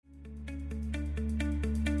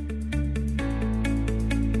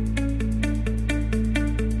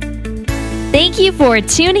Thank you for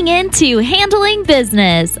tuning in to Handling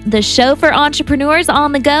Business, the show for entrepreneurs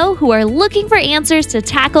on the go who are looking for answers to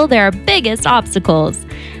tackle their biggest obstacles.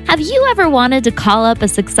 Have you ever wanted to call up a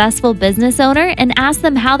successful business owner and ask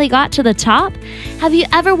them how they got to the top? Have you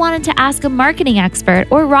ever wanted to ask a marketing expert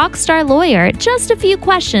or rock star lawyer just a few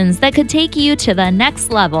questions that could take you to the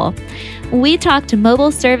next level? We talk to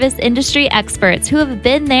mobile service industry experts who have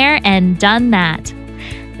been there and done that.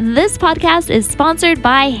 This podcast is sponsored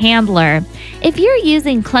by Handler. If you're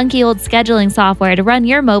using clunky old scheduling software to run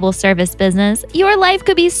your mobile service business, your life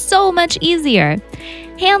could be so much easier.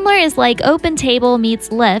 Handler is like OpenTable meets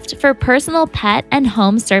Lyft for personal pet and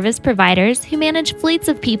home service providers who manage fleets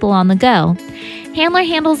of people on the go. Handler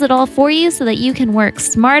handles it all for you so that you can work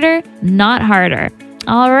smarter, not harder.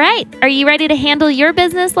 All right, are you ready to handle your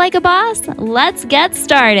business like a boss? Let's get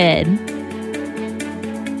started.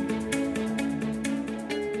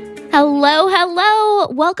 Hello.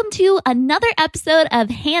 Welcome to another episode of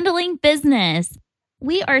Handling Business.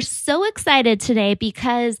 We are so excited today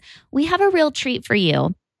because we have a real treat for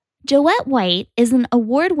you. Joette White is an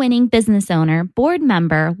award-winning business owner, board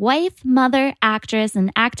member, wife, mother, actress,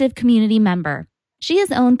 and active community member. She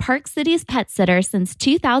has owned Park Cities Pet Sitter since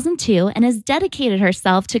 2002 and has dedicated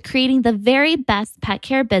herself to creating the very best pet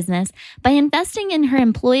care business by investing in her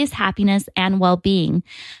employees' happiness and well-being.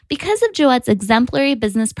 Because of Joette's exemplary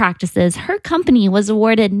business practices, her company was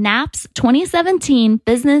awarded NAP's 2017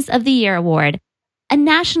 Business of the Year Award, a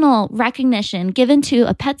national recognition given to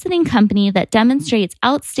a pet sitting company that demonstrates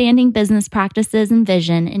outstanding business practices and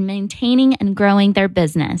vision in maintaining and growing their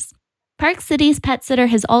business. Park Cities Pet Sitter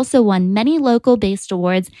has also won many local-based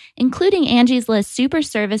awards, including Angie's List Super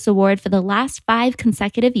Service Award for the last 5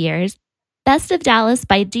 consecutive years, Best of Dallas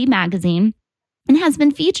by D Magazine, and has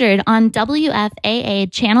been featured on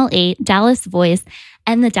WFAA Channel 8, Dallas Voice,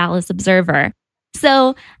 and the Dallas Observer.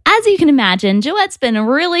 So, as you can imagine, Joette's been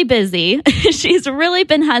really busy. She's really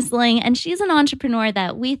been hustling, and she's an entrepreneur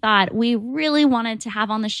that we thought we really wanted to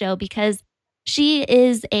have on the show because she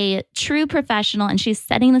is a true professional and she's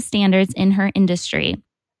setting the standards in her industry.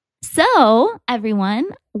 So, everyone,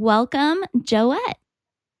 welcome Joette.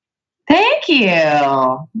 Thank you.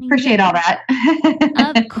 Appreciate all that.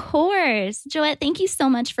 Of course. Joette, thank you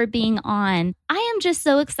so much for being on. I am just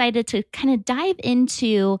so excited to kind of dive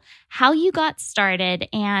into how you got started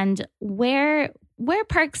and where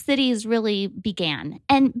Park Cities really began.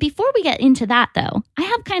 And before we get into that, though, I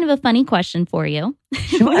have kind of a funny question for you.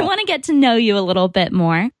 Sure. I want to get to know you a little bit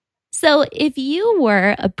more. So if you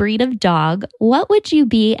were a breed of dog, what would you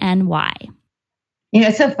be and why? You know,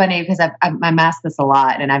 it's so funny because I'm asked this a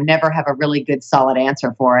lot and I've never have a really good solid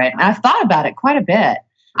answer for it. And I've thought about it quite a bit.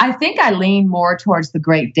 I think I lean more towards the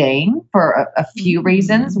Great Dane for a few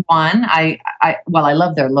reasons. One, I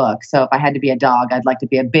love their look. So if I had to be a dog, I'd like to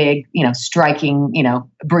be a big, striking,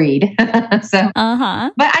 breed. But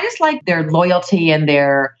I just like their loyalty and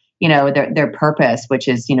their purpose, which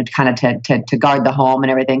is, kind of to guard the home and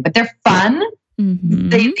everything. But they're fun. Mm-hmm.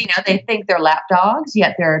 They think they're lap dogs,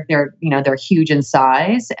 yet they're huge in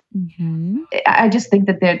size. Mm-hmm. I just think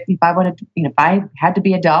that if I had to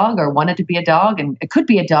be a dog or wanted to be a dog, and it could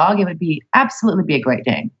be a dog, it would absolutely be a Great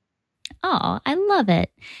Dane. Oh, I love it.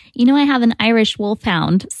 I have an Irish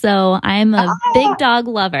wolfhound, so I'm a big dog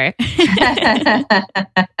lover. I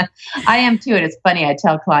am too. And it's funny. I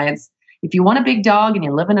tell clients, if you want a big dog and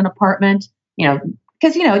you live in an apartment,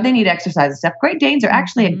 because, they need exercise and stuff. Great Danes are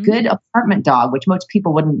actually a good apartment dog, which most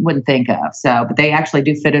people wouldn't think of. So, but they actually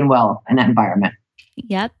do fit in well in that environment.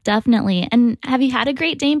 Yep, definitely. And have you had a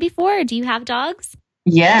Great Dane before? Do you have dogs?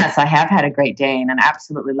 Yes, I have had a Great Dane and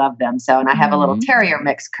absolutely love them. So, and I have a little terrier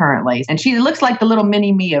mix currently. And she looks like the little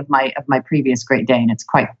mini me of my previous Great Dane. It's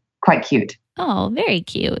quite cute. Oh, very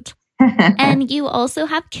cute. And you also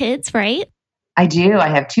have kids, right? I do. I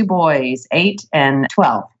have 2 boys, 8 and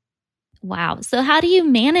 12. Wow. So how do you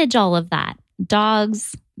manage all of that?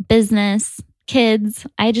 Dogs, business, kids.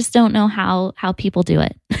 I just don't know how people do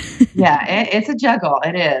it. Yeah, it's a juggle.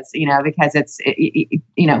 It is, because it's,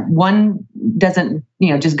 one doesn't,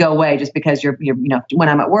 just go away just because you're when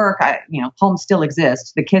I'm at work, home still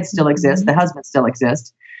exists. The kids still exist. The husband still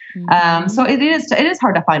exists. Mm-hmm. So it is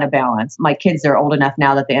hard to find a balance. My kids are old enough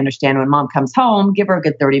now that they understand when mom comes home, give her a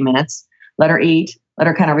good 30 minutes, let her eat, let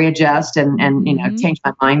her kind of readjust and change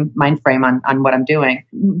my mind frame on what I'm doing.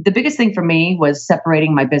 The biggest thing for me was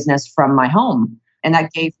separating my business from my home. And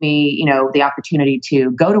that gave me, the opportunity to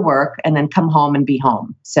go to work and then come home and be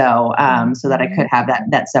home. So, so that I could have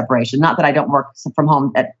that separation. Not that I don't work from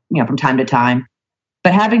home from time to time,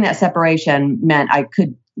 but having that separation meant I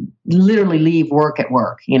could literally leave work at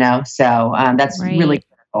work, So, that's really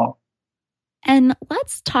critical. And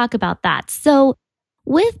let's talk about that. So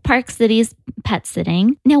with Park Cities Pet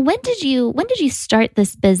Sitting, now when did you start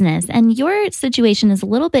this business? And your situation is a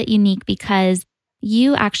little bit unique because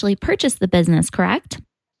you actually purchased the business, correct?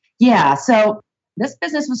 Yeah. So this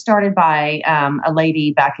business was started by a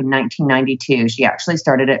lady back in 1992. She actually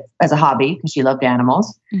started it as a hobby because she loved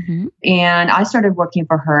animals. Mm-hmm. And I started working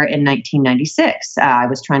for her in 1996. I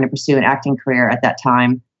was trying to pursue an acting career at that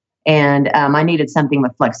time. And I needed something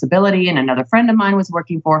with flexibility. And another friend of mine was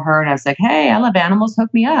working for her. And I was like, hey, I love animals.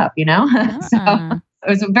 Hook me up, So it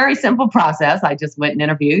was a very simple process. I just went and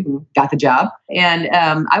interviewed and got the job. And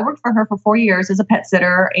I worked for her for 4 years as a pet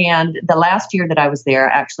sitter. And the last year that I was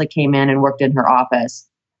there, I actually came in and worked in her office.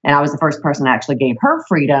 And I was the first person that actually gave her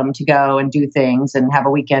freedom to go and do things and have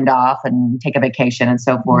a weekend off and take a vacation and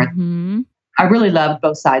so forth. Mm-hmm. I really loved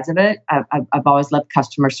both sides of it. I've always loved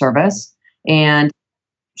customer service. And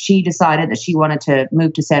she decided that she wanted to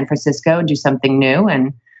move to San Francisco and do something new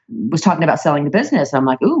and was talking about selling the business. And I'm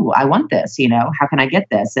like, ooh, I want this, how can I get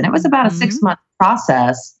this? And it was about a 6-month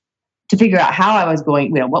process to figure out how I was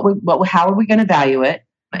going, how are we going to value it?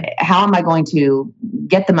 How am I going to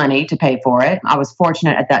get the money to pay for it? I was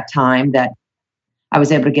fortunate at that time that I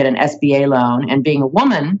was able to get an SBA loan, and being a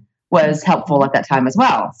woman was helpful at that time as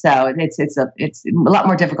well. So it's a lot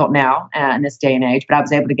more difficult now in this day and age, but I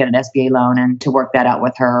was able to get an SBA loan and to work that out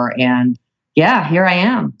with her. And yeah, here I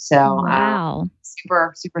am. So wow.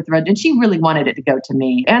 Super, super thrilled. And she really wanted it to go to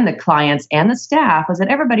me, and the clients and the staff, was that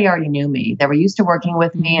everybody already knew me. They were used to working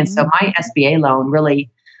with me. And so my SBA loan, really,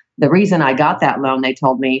 the reason I got that loan, they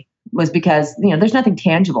told me, was because, there's nothing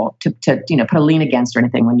tangible to put a lien against or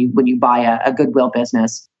anything when you buy a goodwill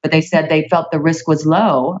business. But they said they felt the risk was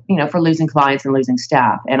low, for losing clients and losing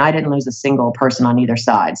staff. And I didn't lose a single person on either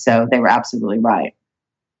side. So they were absolutely right.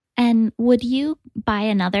 And would you buy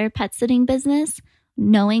another pet sitting business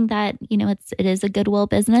knowing that, it is a goodwill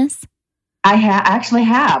business? I actually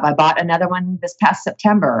have. I bought another one this past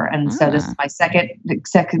September. And so this is my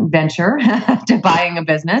second venture to buying a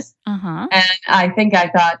business. Uh-huh. And I think I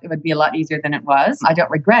thought it would be a lot easier than it was. I don't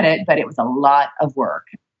regret it, but it was a lot of work.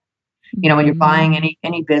 When you're buying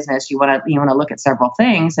any business, you want to look at several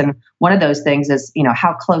things. And one of those things is,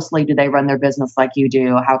 how closely do they run their business like you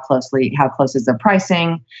do? How close is their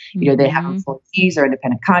pricing? Do they have employees or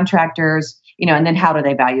independent contractors? And then how do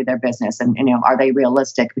they value their business? And are they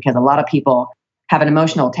realistic? Because a lot of people have an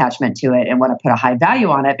emotional attachment to it and want to put a high value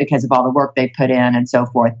on it because of all the work they put in and so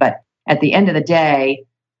forth. But at the end of the day,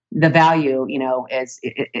 the value, is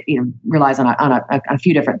relies on a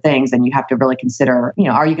few different things, and you have to really consider,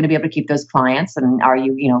 are you going to be able to keep those clients, and are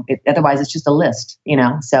you, otherwise it's just a list,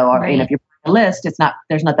 So right. If you're a list, there's not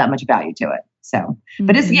that much value to it. So,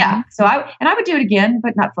 but so I would do it again,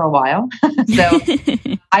 but not for a while. So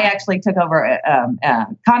I actually took over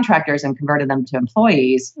contractors and converted them to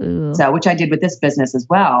employees. Ooh. So, which I did with this business as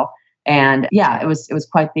well. And yeah, it was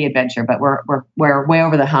quite the adventure, but we're way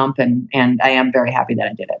over the hump, and I am very happy that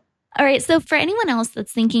I did it. All right. So for anyone else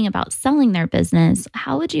that's thinking about selling their business,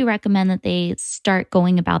 how would you recommend that they start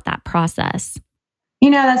going about that process?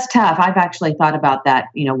 That's tough. I've actually thought about that.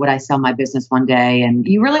 Would I sell my business one day? And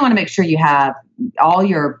you really want to make sure you have all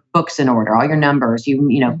your books in order, all your numbers,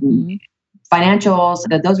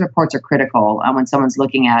 financials, those reports are critical when someone's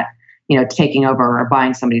looking at, taking over or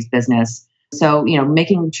buying somebody's business. So,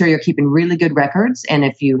 making sure you're keeping really good records. And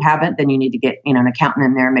if you haven't, then you need to get, an accountant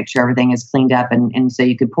in there and make sure everything is cleaned up. And so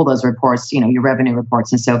you could pull those reports, your revenue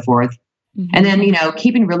reports and so forth. Mm-hmm. And then,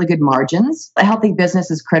 keeping really good margins. A healthy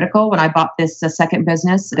business is critical. When I bought this second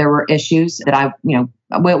business, there were issues that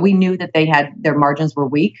we knew that their margins were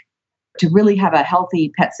weak. To really have a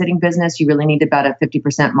healthy pet sitting business, you really need about a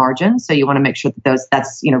 50% margin. So you want to make sure that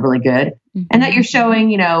that's really good. Mm-hmm. And that you're showing,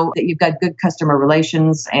 that you've got good customer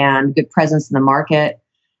relations and good presence in the market.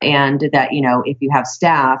 And that, if you have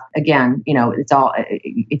staff, again, it's all,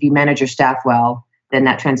 if you manage your staff well, then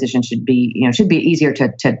that transition should be easier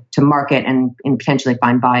to market and potentially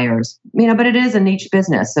find buyers. But it is a niche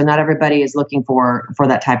business, so not everybody is looking for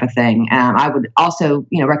that type of thing. I would also,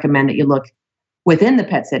 recommend that you look within the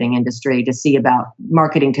pet sitting industry to see about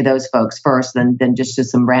marketing to those folks first, than just to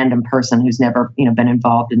some random person who's never been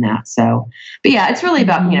involved in that. So, but yeah, it's really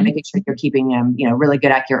about making sure you're keeping really good,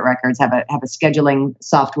 accurate records. Have a scheduling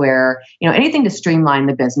software, anything to streamline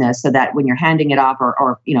the business so that when you're handing it off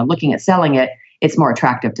or looking at selling it, it's more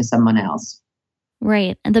attractive to someone else.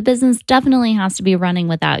 Right. And the business definitely has to be running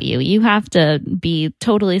without you. You have to be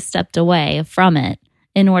totally stepped away from it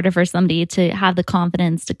in order for somebody to have the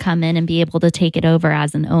confidence to come in and be able to take it over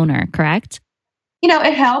as an owner, correct?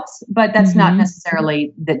 It helps, but that's not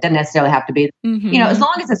necessarily, that doesn't necessarily have to be, as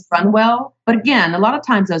long as it's run well. But again, a lot of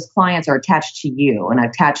times those clients are attached to you and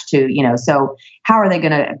attached to, so how are they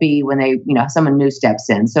going to be when they, someone new steps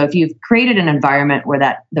in? So if you've created an environment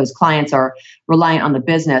where those clients are reliant on the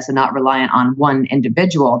business and not reliant on one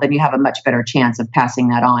individual, then you have a much better chance of passing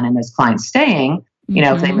that on and those clients staying,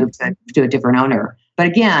 if they move to a different owner. But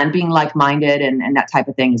again, being like-minded and that type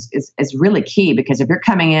of thing is really key, because if you're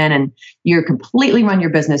coming in and you're completely run your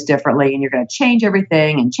business differently and you're going to change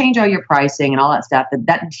everything and change all your pricing and all that stuff,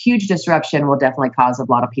 that huge disruption will definitely cause a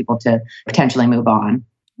lot of people to potentially move on.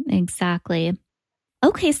 Exactly.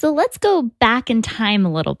 Okay, so let's go back in time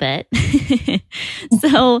a little bit.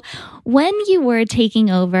 So when you were taking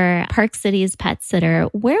over Park City's Pet Sitter,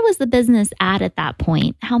 where was the business at that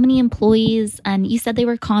point? How many employees? And you said they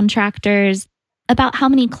were contractors. About how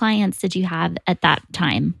many clients did you have at that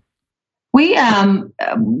time? We, we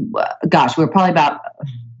were probably about,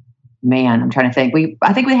 I'm trying to think.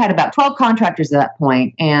 I think we had about 12 contractors at that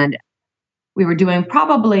point, and we were doing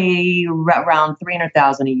probably around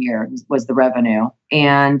 $300,000 a year was the revenue.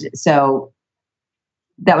 And so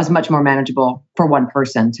that was much more manageable for one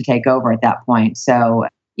person to take over at that point. So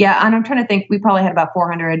yeah, and I'm trying to think, we probably had about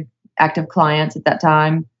 400 active clients at that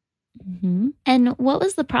time. And what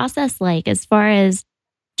was the process like as far as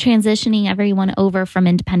transitioning everyone over from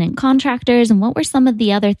independent contractors? And what were some of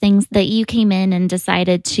the other things that you came in and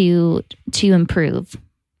decided to improve?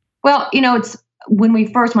 Well, it's when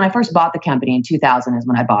I first bought the company in 2000 is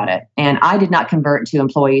when I bought it. And I did not convert to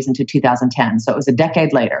employees until 2010. So it was a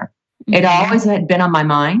decade later. It always had been on my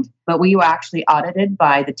mind, but we were actually audited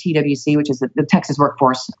by the TWC, which is the Texas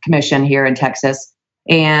Workforce Commission here in Texas.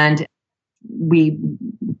 And we,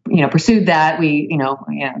 pursued that. We,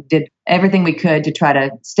 did everything we could to try to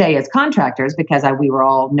stay as contractors, because we were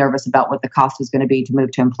all nervous about what the cost was going to be to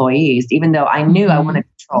move to employees, even though I knew I wanted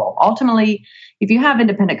control. Ultimately, if you have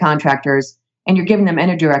independent contractors and you're giving them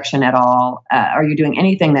any direction at all, or you're doing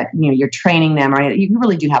anything that, you're training them, or you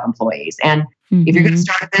really do have employees. And if you're going to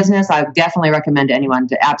start a business, I would definitely recommend to anyone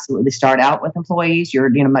to absolutely start out with employees. You're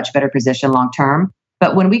in a much better position long term.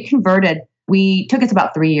 But when we converted, we took us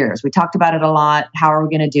about 3 years. We talked about it a lot. How are we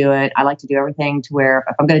going to do it? I like to do everything to where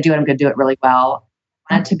if I'm going to do it, I'm going to do it really well.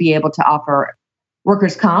 And to be able to offer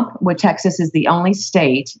workers' comp, which Texas is the only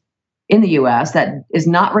state in the U.S. that is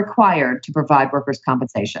not required to provide workers'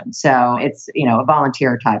 compensation. So it's, a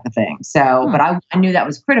volunteer type of thing. So, but I knew that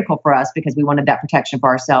was critical for us because we wanted that protection for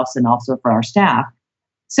ourselves and also for our staff.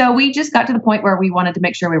 So we just got to the point where we wanted to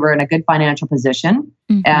make sure we were in a good financial position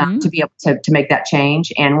to be able to make that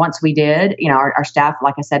change. And once we did, our staff,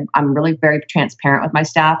 like I said, I'm really very transparent with my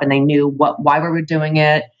staff, and they knew why we were doing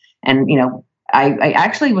it. And, I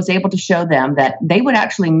actually was able to show them that they would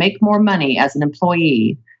actually make more money as an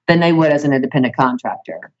employee than they would as an independent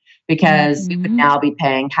contractor, because we would now be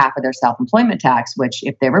paying half of their self-employment tax, which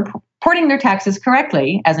if they were reporting their taxes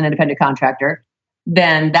correctly as an independent contractor,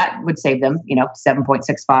 then that would save them,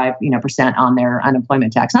 7.65%, on their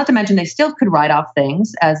unemployment tax. Not to mention they still could write off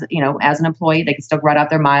things as an employee. They could still write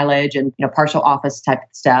off their mileage and, partial office type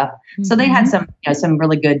stuff. So they had some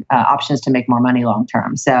really good options to make more money long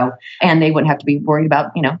term. So, and they wouldn't have to be worried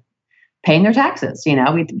about, paying their taxes.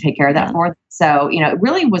 We take care of that for them. So, it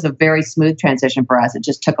really was a very smooth transition for us. It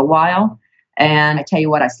just took a while. And I tell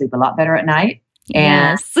you what, I sleep a lot better at night.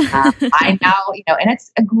 And I now, and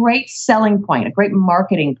it's a great selling point, a great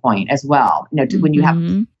marketing point as well. When you have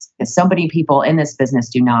so many people in this business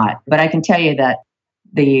do not. But I can tell you that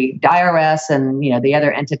the IRS and the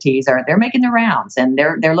other entities they're making the rounds, and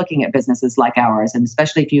they're looking at businesses like ours, and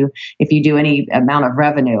especially if you do any amount of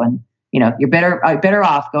revenue, and you're better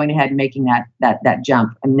off going ahead and making that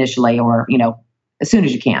jump initially, or as soon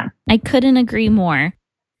as you can. I couldn't agree more.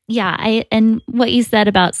 Yeah, and what you said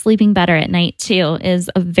about sleeping better at night too is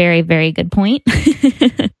a very, very good point.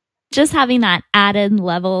 Just having that added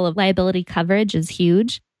level of liability coverage is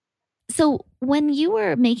huge. So when you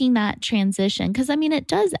were making that transition, because it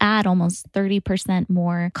does add almost 30%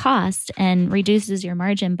 more cost and reduces your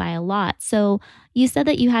margin by a lot. So you said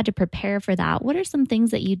that you had to prepare for that. What are some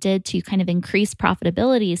things that you did to kind of increase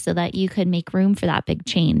profitability so that you could make room for that big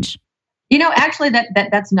change? Actually,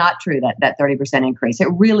 that's not true. That 30% increase, it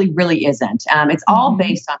really, really isn't. It's all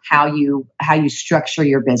based on how you structure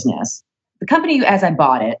your business. The company, as I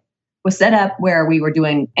bought it, was set up where we were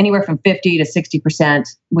doing anywhere from 50 to 60%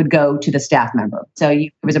 would go to the staff member. So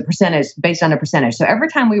it was a percentage based on a percentage. So every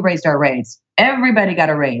time we raised our rates, everybody got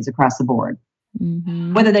a raise across the board,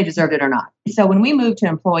 whether they deserved it or not. So when we moved to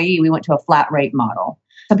employee, we went to a flat rate model.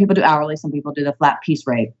 Some people do hourly, some people do the flat piece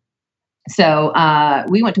rate. So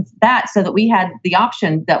we went to that so that we had the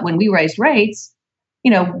option that when we raised rates,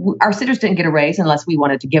 our sitters didn't get a raise unless we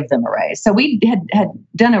wanted to give them a raise. So we had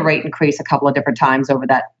done a rate increase a couple of different times over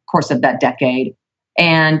that course of that decade.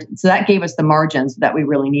 And so that gave us the margins that we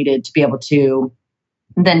really needed to be able to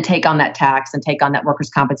then take on that tax and take on that workers'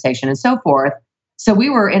 compensation and so forth. So we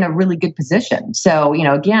were in a really good position. So,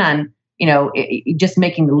 again, just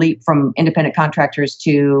making the leap from independent contractors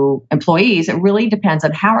to employees, it really depends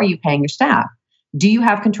on how are you paying your staff? Do you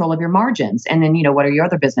have control of your margins? And then, what are your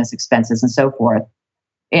other business expenses and so forth?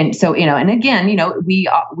 And so, and again, we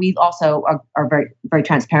also are very, very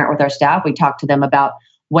transparent with our staff. We talk to them about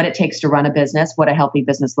what it takes to run a business, what a healthy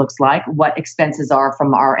business looks like, what expenses are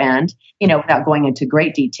from our end, without going into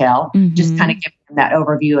great detail, just kind of giving them that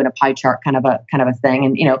overview and a pie chart kind of a thing.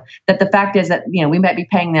 And, that the fact is that, we might be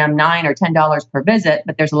paying them $9 or $10 per visit,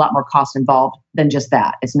 but there's a lot more cost involved than just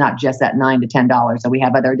that. It's not just that $9 to $10. So we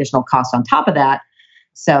have other additional costs on top of that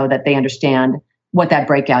so that they understand what that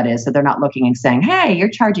breakout is. So they're not looking and saying, hey, you're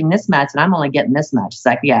charging this much and I'm only getting this much. It's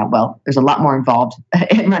like, yeah, well, there's a lot more involved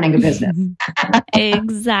in running a business.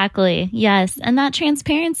 Exactly. Yes. And that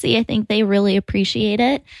transparency, I think they really appreciate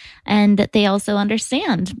it. And they also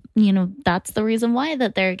understand, that's the reason why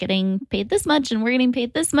that they're getting paid this much and we're getting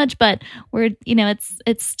paid this much. But we're,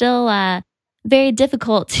 it's still very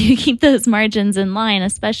difficult to keep those margins in line,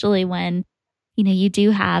 especially when you do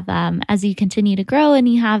have, as you continue to grow and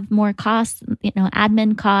you have more costs,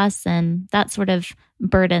 admin costs and that sort of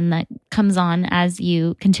burden that comes on as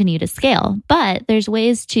you continue to scale. But there's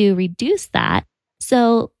ways to reduce that.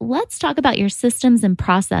 So let's talk about your systems and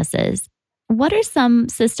processes. What are some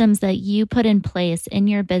systems that you put in place in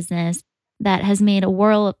your business that has made a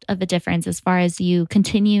world of a difference as far as you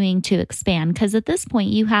continuing to expand? Because at this point,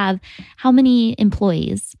 you have how many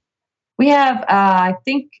employees? We have, I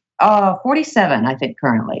think, 47, I think,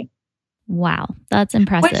 currently. Wow, that's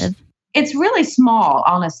impressive. Which, it's really small,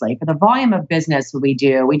 honestly. For the volume of business we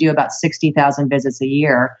do about 60,000 visits a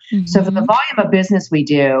year. So for the volume of business we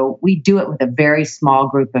do it with a very small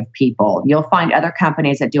group of people. You'll find other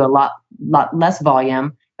companies that do a lot less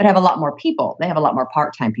volume, but have a lot more people. They have a lot more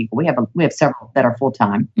part-time people. We have several that are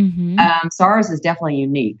full-time. So ours is definitely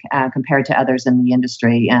unique compared to others in the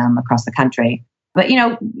industry across the country. But,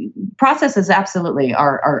 processes absolutely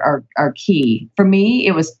are key. For me,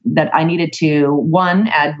 it was that I needed to, one,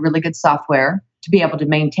 add really good software to be able to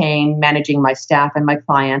maintain managing my staff and my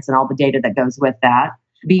clients and all the data that goes with that.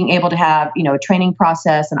 Being able to have, a training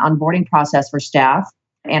process and onboarding process for staff.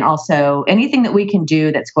 And also anything that we can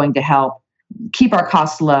do that's going to help keep our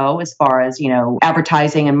costs low as far as,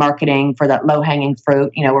 advertising and marketing for that low-hanging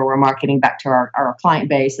fruit, where we're marketing back to our client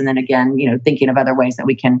base. And then again, thinking of other ways that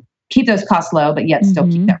we can keep those costs low, but yet still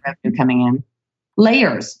keep that revenue coming in.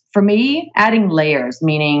 Layers. For me, adding layers,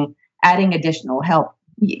 meaning adding additional help.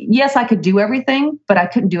 Yes, I could do everything, but I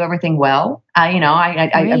couldn't do everything well. I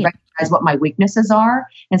recognize what my weaknesses are.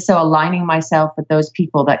 And so aligning myself with those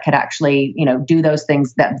people that could actually, do those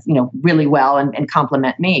things that, really well and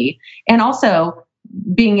complement me. And also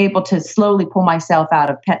being able to slowly pull myself out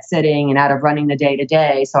of pet sitting and out of running the day to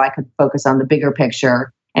day so I could focus on the bigger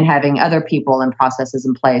picture and having other people and processes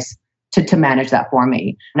in place to manage that for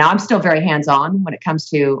me. Now, I'm still very hands-on when it comes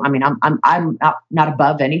to, I'm not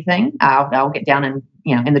above anything. I'll get down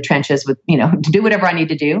in the trenches with, to do whatever I need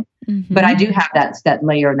to do. But I do have that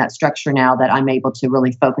layer and that structure now that I'm able to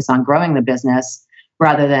really focus on growing the business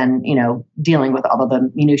rather than, dealing with all of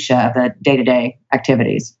the minutia of the day-to-day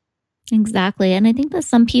activities. Exactly. And I think that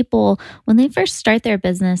some people, when they first start their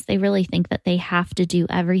business, they really think that they have to do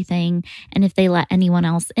everything. And if they let anyone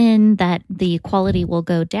else in, that the quality will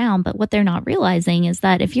go down. But what they're not realizing is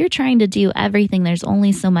that if you're trying to do everything, there's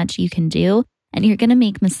only so much you can do. And you're going to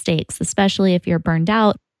make mistakes, especially if you're burned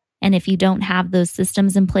out. And if you don't have those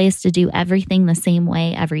systems in place to do everything the same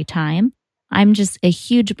way every time. I'm just a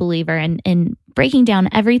huge believer in breaking down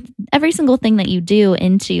every single thing that you do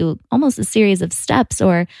into almost a series of steps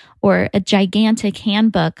or a gigantic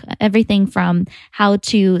handbook, everything from how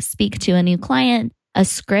to speak to a new client, a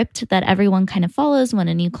script that everyone kind of follows when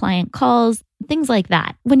a new client calls, things like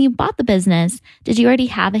that. When you bought the business, did you already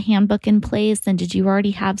have a handbook in place and did you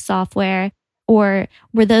already have software? Or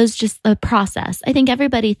were those just a process? I think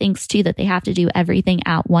everybody thinks too that they have to do everything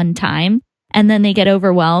at one time. And then they get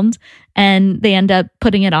overwhelmed and they end up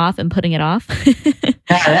putting it off.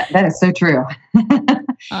 That is so true.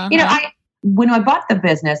 When I bought the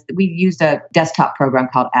business, we used a desktop program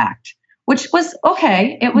called Act, which was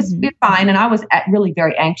okay. It was fine. And I was really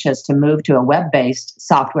very anxious to move to a web-based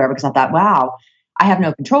software because I thought, wow, I have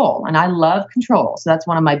no control. And I love control. So that's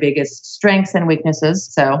one of my biggest strengths and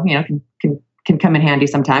weaknesses. So, can come in handy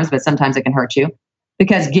sometimes, but sometimes it can hurt you.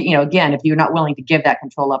 Because, again, if you're not willing to give that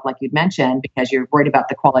control up, like you'd mentioned, because you're worried about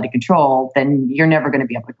the quality control, then you're never going to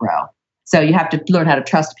be able to grow. So you have to learn how to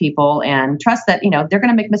trust people and trust that, they're going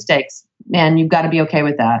to make mistakes, and you've got to be okay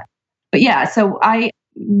with that. But yeah, so I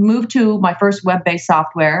moved to my first web-based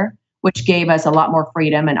software, which gave us a lot more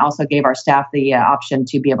freedom and also gave our staff the option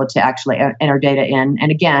to be able to actually enter data in.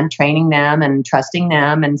 And again, training them and trusting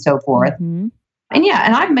them and so forth. Mm-hmm. And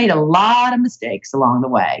I've made a lot of mistakes along the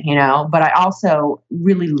way, but I also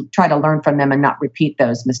really try to learn from them and not repeat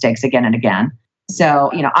those mistakes again and again.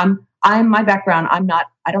 So, I'm my background,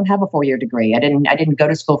 I don't have a 4-year degree. I didn't go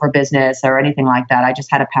to school for business or anything like that. I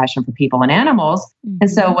just had a passion for people and animals. Mm-hmm.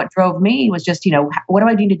 And so what drove me was just, what do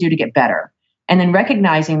I need to do to get better? And then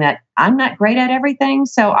recognizing that I'm not great at everything.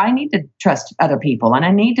 So I need to trust other people, and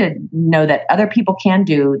I need to know that other people can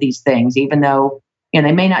do these things, even though,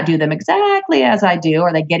 they may not do them exactly as I do.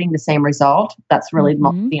 Are they getting the same result? That's really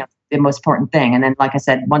the most important thing. And then, like I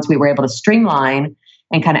said, once we were able to streamline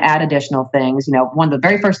and kind of add additional things, one of the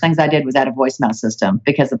very first things I did was add a voicemail system,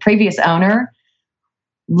 because the previous owner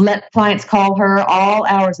let clients call her all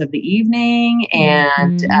hours of the evening.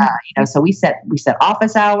 And, so we set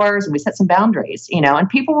office hours and we set some boundaries, and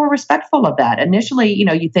people were respectful of that. Initially,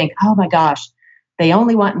 you think, oh my gosh, they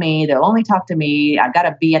only want me. They'll only talk to me. I've got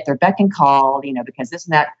to be at their beck and call, because this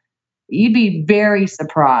and that. You'd be very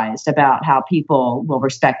surprised about how people will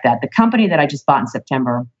respect that. The company that I just bought in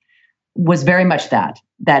September was very much that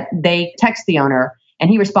they text the owner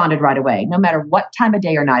and he responded right away, no matter what time of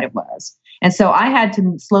day or night it was. And so I had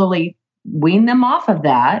to slowly wean them off of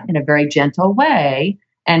that in a very gentle way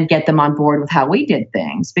and get them on board with how we did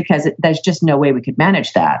things, because there's just no way we could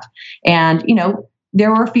manage that. And, there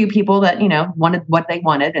were a few people that, wanted what they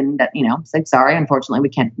wanted, and that, said, sorry, unfortunately,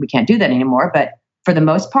 we can't do that anymore. But for the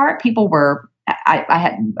most part, people were,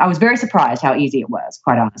 I was very surprised how easy it was,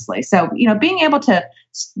 quite honestly. So, being able to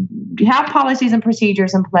have policies and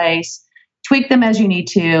procedures in place, tweak them as you need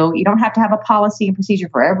to. You don't have to have a policy and procedure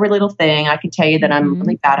for every little thing. I can tell you that I'm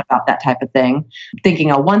really bad about that type of thing.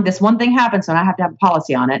 Thinking, this one thing happens, so I have to have a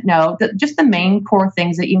policy on it. No, just the main core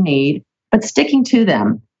things that you need, but sticking to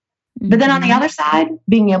them. But then on the other side,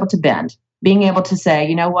 being able to bend, being able to say,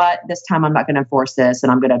 you know what, this time I'm not going to enforce this,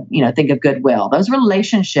 and I'm going to, think of goodwill. Those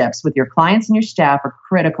relationships with your clients and your staff are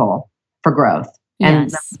critical for growth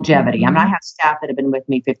and longevity. Mm-hmm. I mean, I have staff that have been with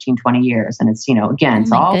me 15, 20 years, and it's, again,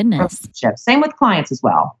 it's all relationships. Same with clients as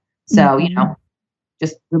well. So,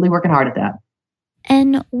 just really working hard at that.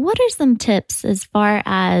 And what are some tips as far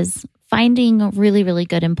as finding really, really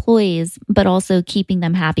good employees, but also keeping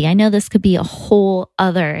them happy? I know this could be a whole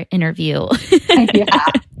other interview. Yeah.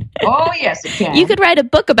 Oh, yes, it can. You could write a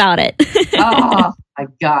book about it. Oh, my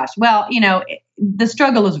gosh. Well, the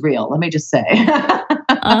struggle is real. Let me just say.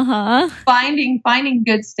 Finding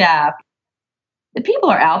good staff. The people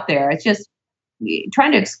are out there. It's just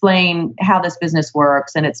trying to explain how this business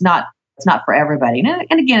works, and it's not for everybody.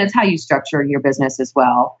 And again, it's how you structure your business as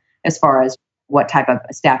well, as far as what type of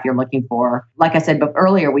staff you're looking for. Like I said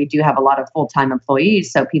earlier, we do have a lot of full-time employees.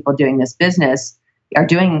 So people doing this business are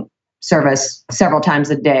doing service several times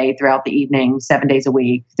a day throughout the evening, 7 days a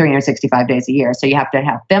week, 365 days a year. So you have to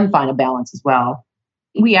have them find a balance as well.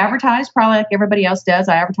 We advertise probably like everybody else does.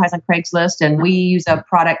 I advertise on Craigslist, and we use a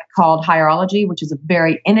product called Hireology, which is a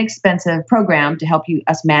very inexpensive program to help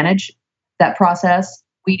us manage that process.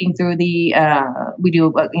 Weeding through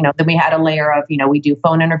then we had a layer of, we do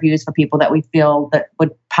phone interviews for people that we feel that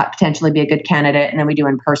would potentially be a good candidate. And then we do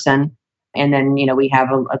in person. And then, we have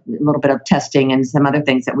a little bit of testing and some other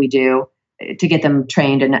things that we do to get them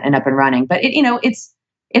trained and up and running. But it's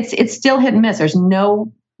still hit and miss. There's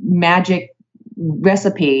no magic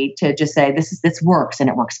recipe to just say, this works and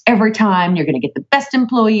it works every time. You're going to get the best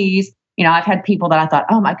employees. I've had people that I thought,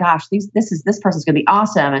 oh my gosh, this person's going to be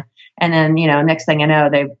awesome. And then, next thing I know,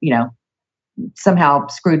 they've, somehow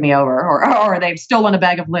screwed me over or they've stolen a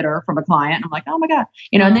bag of litter from a client. I'm like, oh my God,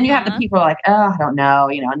 and then you have the people who are like, oh, I don't know,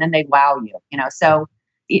 and then they wow you, so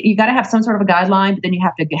you got to have some sort of a guideline, but then you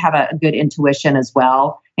have to have a good intuition as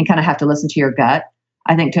well and kind of have to listen to your gut,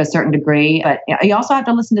 I think, to a certain degree. But you also have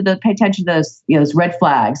to pay attention to those red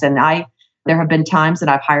flags. And there have been times that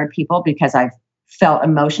I've hired people because I've felt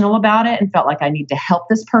emotional about it and felt like I need to help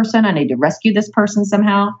this person. I need to rescue this person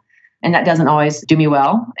somehow. And that doesn't always do me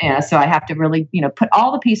well. So I have to really, put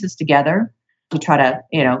all the pieces together to try to,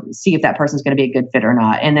 see if that person's going to be a good fit or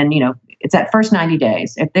not. And then, it's that first 90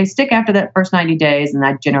 days. If they stick after that first 90 days, then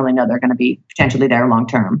I generally know they're going to be potentially there long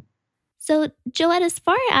term. So Joette, as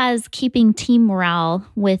far as keeping team morale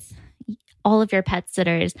with all of your pet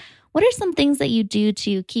sitters, what are some things that you do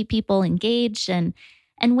to keep people engaged? And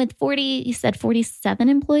with 40, you said 47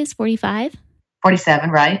 employees, 45? 47,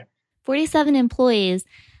 right? 47 employees.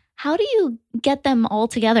 How do you get them all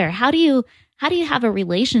together? How do you have a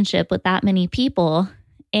relationship with that many people?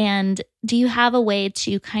 And do you have a way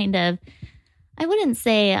to kind of, I wouldn't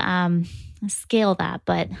say scale that,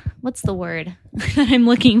 but what's the word that I'm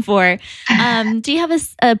looking for? Do you have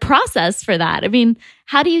a process for that? I mean,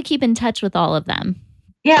 how do you keep in touch with all of them?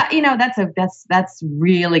 Yeah, that's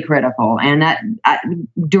really critical, and that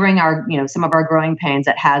during our some of our growing pains,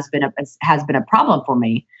 that has been a problem for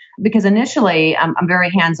me, because initially I'm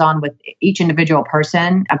very hands-on with each individual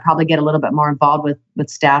person. I probably get a little bit more involved with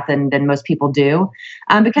staff than most people do,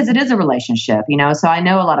 because it is a relationship, So I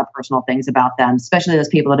know a lot of personal things about them, especially those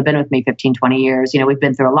people that have been with me 15, 20 years. We've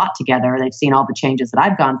been through a lot together. They've seen all the changes that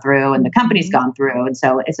I've gone through and the company's gone through, and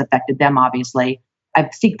so it's affected them. Obviously, I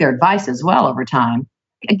seek their advice as well over time.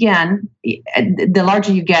 Again, the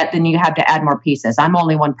larger you get, then you have to add more pieces. I'm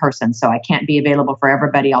only one person, so I can't be available for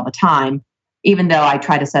everybody all the time, even though I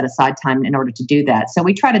try to set aside time in order to do that. So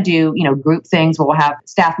we try to do, group things where we'll have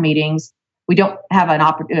staff meetings. We don't have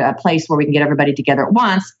a place where we can get everybody together at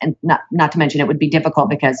once, and not to mention it would be difficult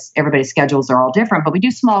because everybody's schedules are all different. But we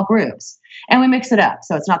do small groups, and we mix it up,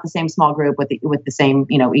 so it's not the same small group with the same,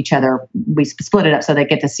 each other. We split it up so they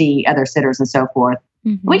get to see other sitters and so forth.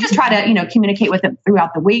 Mm-hmm. We just try to, communicate with them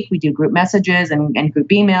throughout the week. We do group messages and group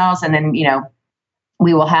emails, and then,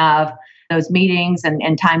 we will have those meetings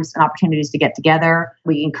and times and opportunities to get together.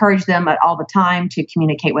 We encourage them all the time to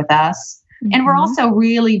communicate with us. Mm-hmm. And we're also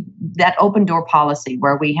really that open door policy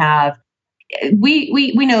where we have,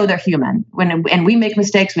 we know they're human. And we make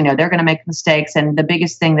mistakes, we know they're going to make mistakes. And the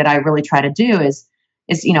biggest thing that I really try to do is,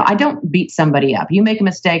 I don't beat somebody up. You make a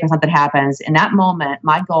mistake or something happens. In that moment,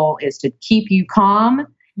 my goal is to keep you calm.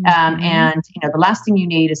 And, the last thing you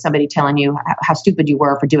need is somebody telling you how stupid you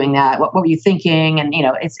were for doing that. What were you thinking? And,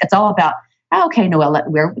 it's all about, okay, Noelle,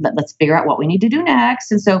 let's figure out what we need to do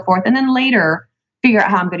next and so forth. And then later figure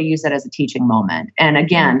out how I'm going to use that as a teaching moment. And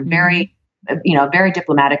again, very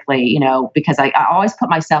diplomatically, because I always put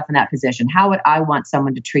myself in that position. How would I want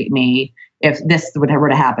someone to treat me if this were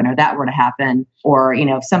to happen or that were to happen, or,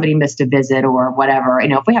 if somebody missed a visit or whatever?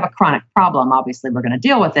 If we have a chronic problem, obviously we're going to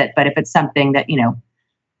deal with it. But if it's something that,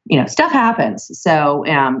 stuff happens. So,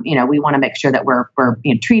 we want to make sure that we're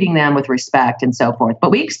treating them with respect and so forth.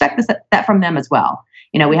 But we expect that from them as well.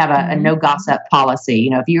 We have a no gossip policy.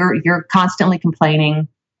 If you're constantly complaining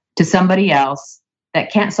to somebody else that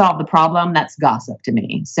can't solve the problem, that's gossip to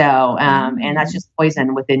me. So, and that's just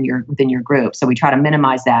poison within your group. So we try to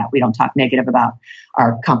minimize that. We don't talk negative about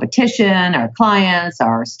our competition, our clients,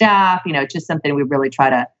 our staff. It's just something we really try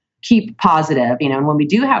to keep positive. And when we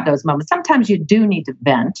do have those moments, sometimes you do need to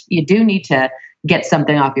vent. You do need to get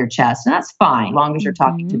something off your chest, and that's fine, as long as you're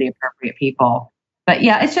talking to the appropriate people. But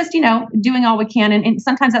yeah, it's just, doing all we can. And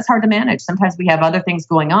sometimes that's hard to manage. Sometimes we have other things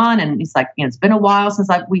going on, and it's like, it's been a while since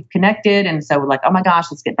we've connected. And so we're like, oh my gosh,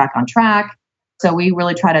 let's get back on track. So we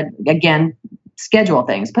really try to, again, schedule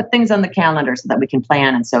things, put things on the calendar so that we can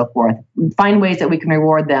plan and so forth. Find ways that we can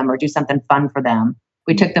reward them or do something fun for them.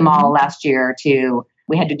 We took them all last year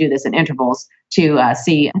we had to do this in intervals to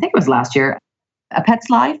see, I think it was last year, A Pet's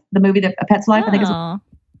Life, the movie, A Pet's Life. I think just,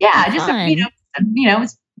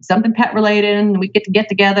 it's something pet related, and we get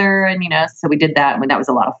together, and, so we did that, and that was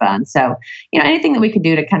a lot of fun. So, anything that we could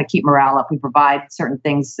do to kind of keep morale up. We provide certain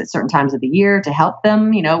things at certain times of the year to help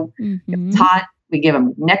them. If it's hot, we give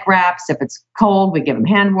them neck wraps. If it's cold, we give them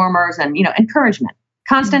hand warmers, and, encouragement,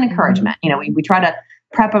 constant encouragement. We try to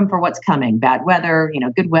prep them for what's coming, bad weather,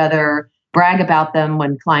 good weather, brag about them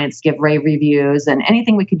when clients give rave reviews, and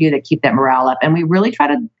anything we could do to keep that morale up. And we really try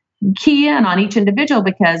to key in on each individual,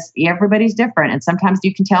 because everybody's different. And sometimes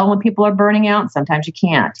you can tell when people are burning out, and sometimes you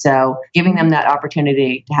can't. So giving them that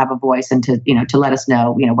opportunity to have a voice and to let us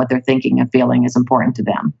know, what they're thinking and feeling is important to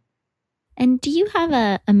them. And do you have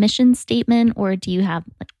a mission statement, or do you have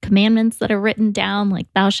commandments that are written down, like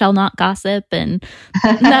thou shalt not gossip and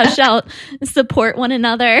thou shalt support one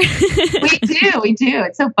another? We do.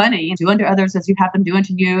 It's so funny. Do unto others as you have them do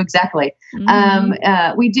unto you. Exactly.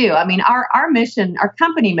 We do. I mean, our mission, our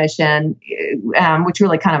company mission, which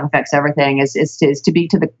really kind of affects everything, is to be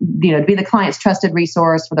the client's trusted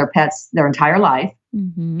resource for their pets their entire life.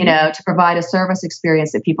 To provide a service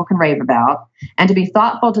experience that people can rave about, and to be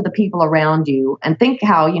thoughtful to the people around you and think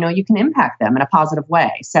how, you can impact them in a positive way.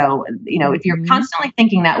 So, if you're constantly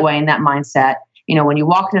thinking that way, in that mindset, when you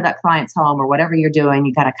walk into that client's home or whatever you're doing,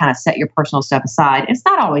 you got to kind of set your personal stuff aside. It's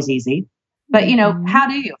not always easy, but how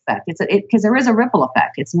do you affect it? Because there is a ripple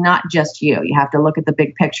effect. It's not just you. You have to look at the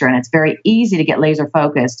big picture, and it's very easy to get laser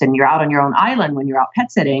focused, and you're out on your own island when you're out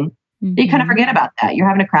pet sitting. You kind of forget about that. You're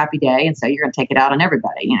having a crappy day, and so you're going to take it out on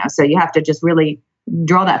everybody, So you have to just really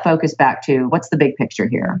draw that focus back to what's the big picture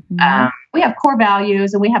here. We have core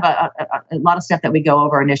values, and we have a lot of stuff that we go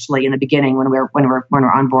over initially in the beginning when we're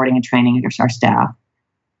onboarding and training our staff.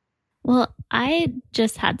 Well, I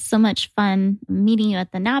just had so much fun meeting you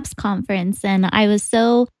at the NAPS conference, and I was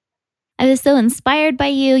so inspired by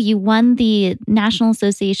you. You won the National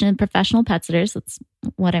Association of Professional Pet Sitters. That's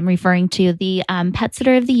what I'm referring to, the Pet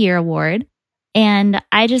Sitter of the Year award. And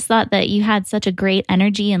I just thought that you had such a great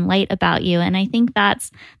energy and light about you. And I think that's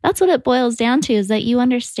what it boils down to, is that you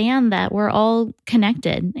understand that we're all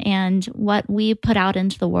connected, and what we put out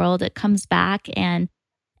into the world, it comes back. And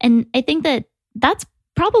I think that that's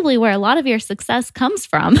probably where a lot of your success comes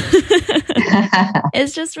from.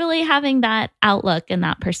 It's just really having that outlook and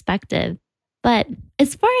that perspective. But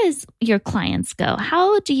as far as your clients go,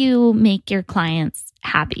 how do you make your clients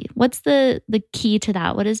happy? What's the key to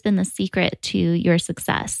that? What has been the secret to your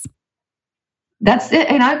success? That's it.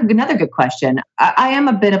 And another good question. I am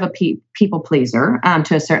a bit of a people pleaser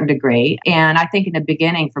to a certain degree. And I think in the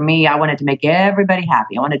beginning, for me, I wanted to make everybody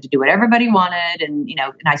happy. I wanted to do what everybody wanted. And,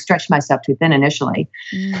 and I stretched myself too thin initially.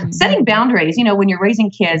 Setting boundaries, when you're raising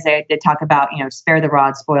kids, they talk about, spare the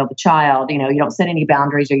rod, spoil the child. You don't set any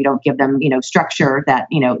boundaries, or you don't give them, structure that,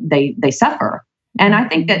 they suffer. And I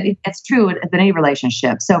think that it's true in any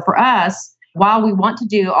relationship. So for us, while we want to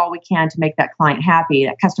do all we can to make that client happy,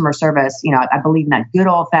 that customer service, I believe in that good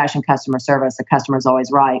old-fashioned customer service. The customer is always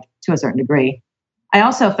right to a certain degree. I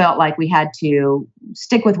also felt like we had to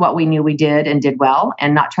stick with what we knew we did and did well,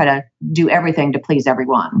 and not try to do everything to please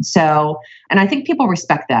everyone. So, and I think people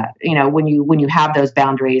respect that, when you have those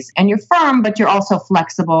boundaries, and you're firm, but you're also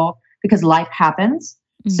flexible, because life happens.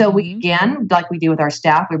 So we, again, like we do with our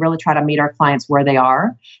staff, we really try to meet our clients where they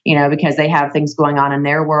are, because they have things going on in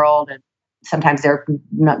their world, and sometimes they're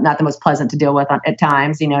not the most pleasant to deal with at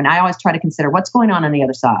times, and I always try to consider what's going on the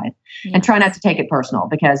other side, and try not to take it personal,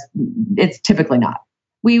 because it's typically not.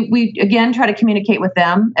 We again try to communicate with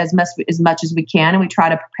them as much as we can, and we try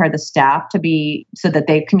to prepare the staff to be so that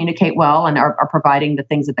they communicate well and are providing the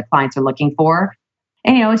things that the clients are looking for.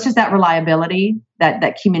 And, it's just that reliability,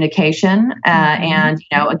 that communication, and,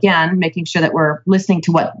 again, making sure that we're listening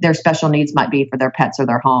to what their special needs might be for their pets or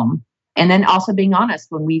their home. And then also being honest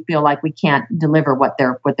when we feel like we can't deliver what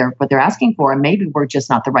they're asking for, and maybe we're just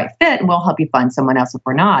not the right fit, and we'll help you find someone else if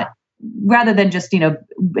we're not, rather than just,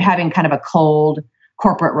 having kind of a cold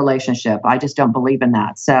corporate relationship. I just don't believe in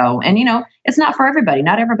that. So, and it's not for everybody.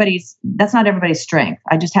 That's not everybody's strength.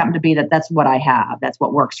 I just happen to be that's what I have. That's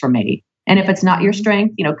what works for me. And if it's not your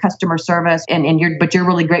strength, customer service, but you're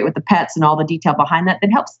really great with the pets and all the detail behind that,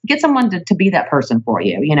 then helps get someone to be that person for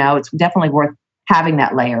you. It's definitely worth having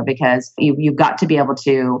that layer, because you've got to be able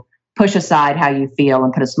to push aside how you feel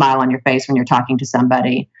and put a smile on your face when you're talking to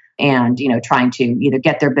somebody, and, trying to either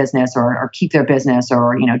get their business or keep their business,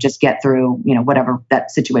 or, just get through, whatever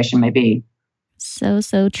that situation may be.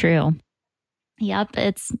 So true. Yep.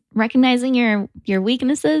 It's recognizing your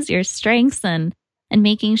weaknesses, your strengths, and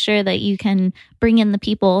making sure that you can bring in the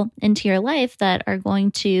people into your life that are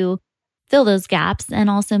going to fill those gaps and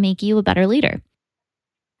also make you a better leader.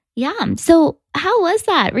 Yeah. So how was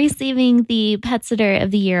that, receiving the Pet Sitter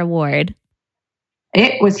of the Year award?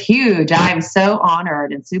 It was huge. I'm so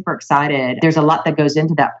honored and super excited. There's a lot that goes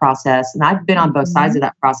into that process. And I've been on both sides of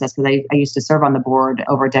that process, because I used to serve on the board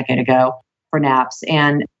over a decade ago for NAPS.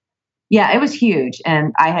 And yeah, it was huge.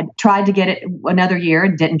 And I had tried to get it another year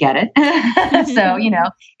and didn't get it. So,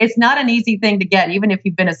 it's not an easy thing to get, even if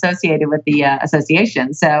you've been associated with the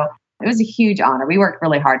association. So it was a huge honor. We worked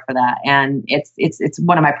really hard for that. And it's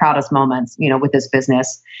one of my proudest moments, with this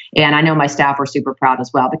business. And I know my staff were super proud as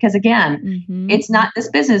well, because again, this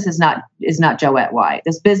business is not Joette White.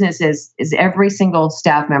 This business is every single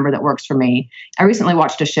staff member that works for me. I recently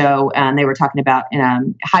watched a show, and they were talking about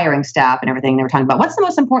hiring staff and everything. They were talking about what's the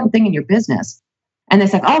most important thing in your business. And they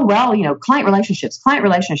said, oh, well, client relationships.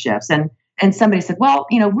 And somebody said, well,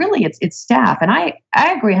 really it's staff. And I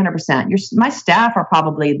agree 100%. My staff are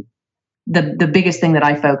probably the biggest thing that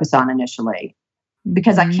I focus on initially,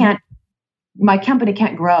 because my company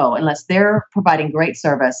can't grow unless they're providing great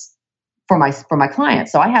service for my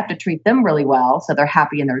clients. So I have to treat them really well, so they're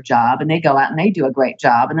happy in their job, and they go out and they do a great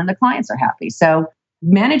job, and then the clients are happy. So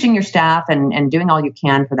managing your staff and doing all you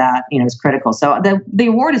can for that, is critical. So the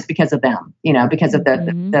award is because of them, because of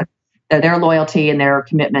their loyalty and their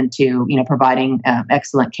commitment to, providing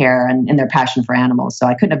excellent care and their passion for animals. So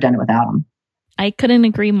I couldn't have done it without them. I couldn't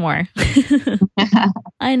agree more.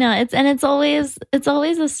 I know it's always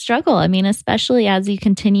a struggle. I mean, especially as you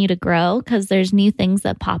continue to grow, because there's new things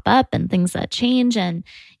that pop up and things that change, and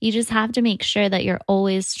you just have to make sure that you're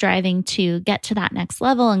always striving to get to that next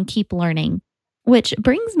level and keep learning. Which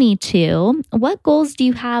brings me to, what goals do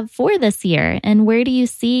you have for this year, and where do you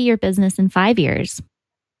see your business in 5 years?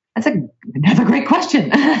 That's another great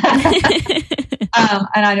question.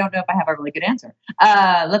 And I don't know if I have a really good answer.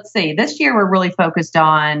 Let's see. This year, we're really focused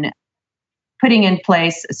on putting in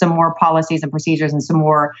place some more policies and procedures and some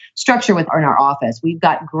more structure in our office. We've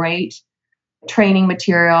got great training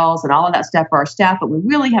materials and all of that stuff for our staff, but we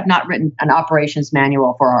really have not written an operations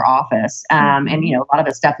manual for our office. And, a lot of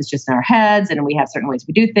the stuff is just in our heads, and we have certain ways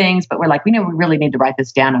we do things, but we're like, we really need to write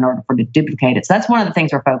this down in order for it to duplicate it. So that's one of the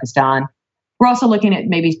things we're focused on. We're also looking at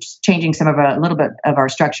maybe changing a little bit of our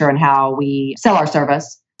structure and how we sell our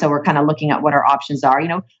service. So we're kind of looking at what our options are.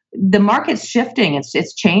 The market's shifting,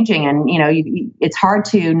 it's changing, and it's hard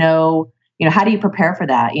to know. How do you prepare for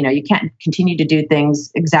that? You can't continue to do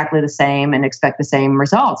things exactly the same and expect the same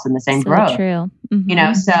results and the same growth. True.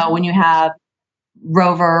 Mm-hmm. So when you have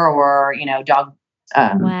Rover or dog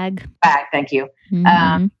Wag, thank you.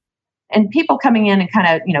 Mm-hmm. And people coming in and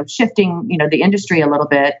kind of, shifting, the industry a little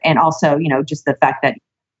bit. And also, just the fact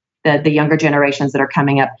that the younger generations that are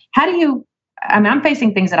coming up, I'm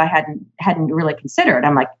facing things that I hadn't really considered.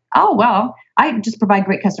 I'm like, oh, well, I just provide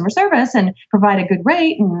great customer service and provide a good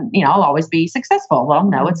rate and, I'll always be successful. Well,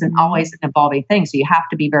 no, it's always an evolving thing. So you have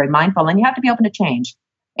to be very mindful and you have to be open to change.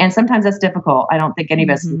 And sometimes that's difficult. I don't think any of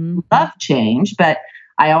us love change, but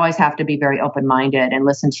I always have to be very open-minded and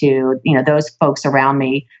listen to, those folks around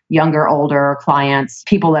me, younger, older clients,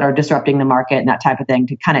 people that are disrupting the market and that type of thing,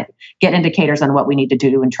 to kind of get indicators on what we need to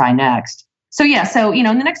do and try next. So in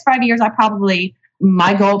the next 5 years,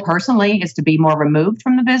 my goal personally is to be more removed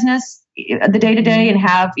from the business, the day-to-day, and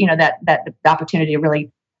have, that the opportunity to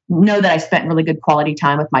really know that I spent really good quality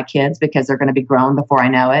time with my kids, because they're going to be grown before I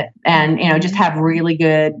know it. And, just have really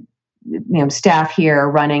good staff here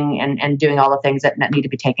running and doing all the things that need to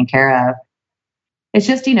be taken care of. It's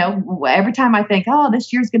just, every time I think, oh,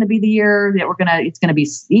 this year's going to be the year that it's going to be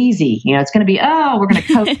easy. It's going to be, we're going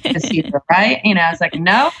to coast this year, right? It's like,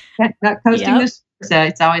 no, not coasting this. So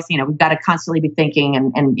it's always, we've got to constantly be thinking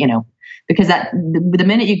and because the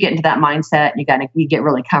minute you get into that mindset, you get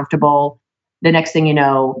really comfortable. The next thing you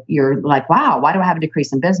know, you're like, wow, why do I have a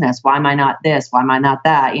decrease in business? Why am I not this? Why am I not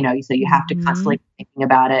that? So you have to constantly be thinking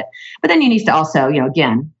about it. But then you need to also,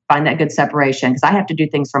 again, find that good separation, because I have to do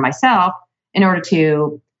things for myself in order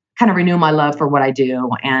to kind of renew my love for what I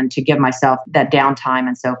do and to give myself that downtime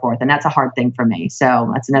and so forth. And that's a hard thing for me.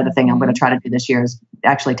 So that's another thing I'm going to try to do this year, is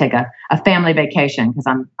actually take a family vacation, because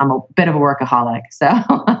I'm a bit of a workaholic. So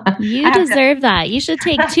you deserve that. You should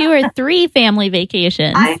take 2 or 3 family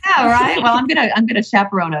vacations. I know, right? Well, I'm gonna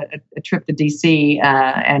chaperone a trip to DC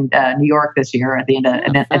and New York this year at the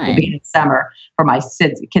beginning of summer for my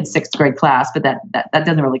kids' 6th grade class. But that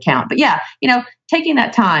doesn't really count. But yeah, taking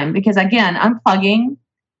that time, because again, unplugging.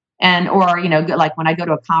 Or like when I go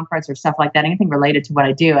to a conference or stuff like that, anything related to what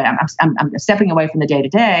I do, I'm stepping away from the day to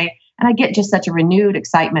day, and I get just such a renewed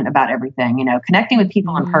excitement about everything. Connecting with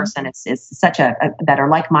people in person is such that are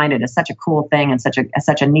like-minded is such a cool thing and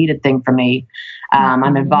such a needed thing for me.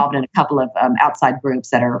 I'm involved in a couple of outside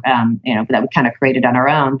groups that are that we kind of created on our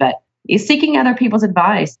own, but seeking other people's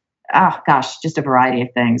advice. Oh gosh, just a variety of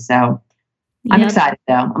things. So. I'm excited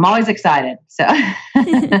though. I'm always excited. So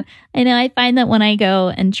I know I find that when I go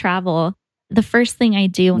and travel, the first thing I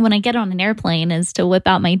do when I get on an airplane is to whip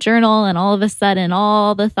out my journal, and all of a sudden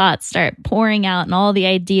all the thoughts start pouring out and all the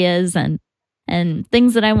ideas and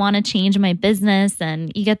things that I want to change in my business.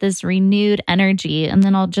 And you get this renewed energy. And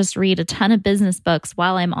then I'll just read a ton of business books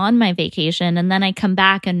while I'm on my vacation. And then I come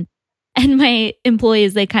back and my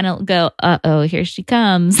employees, they kind of go, uh-oh, here she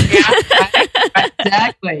comes.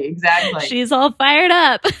 Yeah, exactly. She's all fired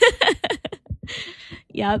up.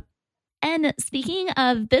 Yep. And speaking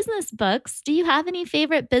of business books, do you have any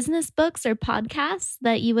favorite business books or podcasts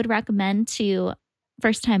that you would recommend to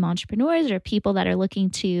first-time entrepreneurs or people that are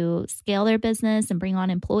looking to scale their business and bring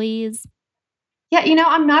on employees? Yeah,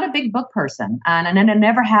 I'm not a big book person, and I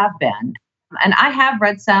never have been. And I have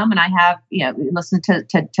read some, and I have, listened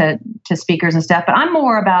to speakers and stuff, but I'm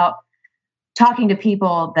more about talking to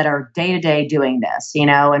people that are day-to-day doing this,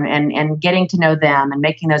 and getting to know them and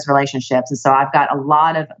making those relationships. And so I've got a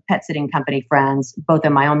lot of pet sitting company friends, both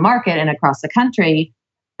in my own market and across the country,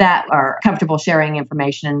 that are comfortable sharing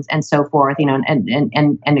information and so forth, and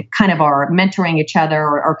kind of are mentoring each other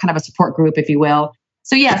or kind of a support group, if you will.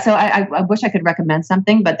 So yeah, so I wish I could recommend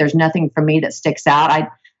something, but there's nothing for me that sticks out.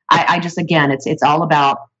 I just, again, it's all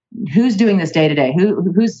about who's doing this day to day,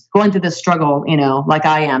 who's going through this struggle, like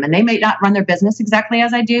I am. And they may not run their business exactly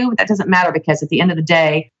as I do, but that doesn't matter, because at the end of the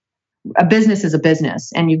day, a business is a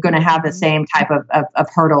business, and you're going to have the same type of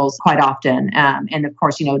hurdles quite often. And of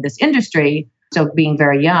course, this industry, so being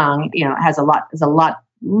very young, has a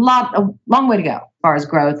long way to go as far as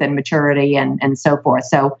growth and maturity and so forth.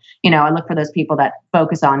 So, I look for those people that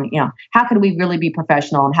focus on, how can we really be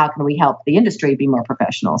professional, and how can we help the industry be more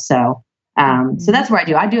professional? So, so that's what I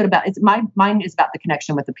do. I do it about, mine is about the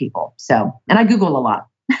connection with the people. So, and I Google a lot.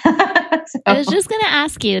 So, I was just going to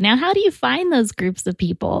ask you now, how do you find those groups of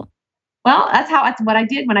people? Well, that's what I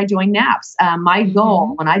did when I joined NAPS. My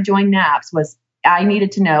goal when I joined NAPS was I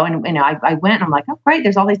needed to know, and I went and I'm like, oh, great,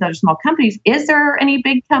 there's all these other small companies. Is there any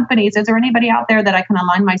big companies? Is there anybody out there that I can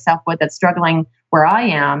align myself with that's struggling where I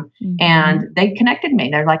am? And they connected me.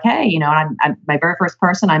 They're like, hey, I'm my very first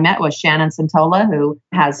person I met was Shannon Santola, who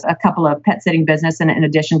has a couple of pet sitting business. And in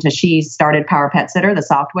addition to, she started Power Pet Sitter, the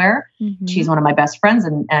software. She's one of my best friends,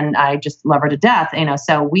 and I just love her to death.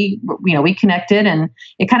 So we connected, and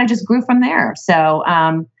it kind of just grew from there. So,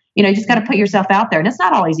 you just got to put yourself out there, and it's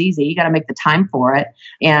not always easy. You got to make the time for it.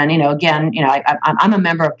 And, again, I'm a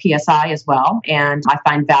member of PSI as well, and I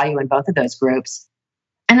find value in both of those groups.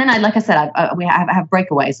 And then like I said, I have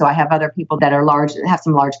Breakaway. So I have other people that are large, have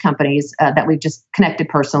some large companies that we've just connected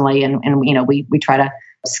personally. And we try to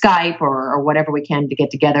Skype or whatever we can to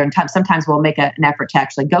get together. And sometimes we'll make an effort to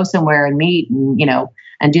actually go somewhere and meet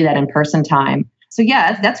and do that in person time. So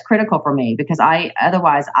yeah, that's critical for me, because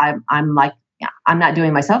otherwise I'm like, I'm not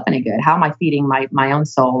doing myself any good. How am I feeding my own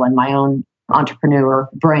soul and my own entrepreneur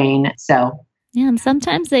brain? So yeah, and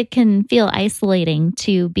sometimes it can feel isolating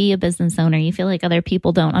to be a business owner. You feel like other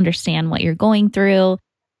people don't understand what you're going through,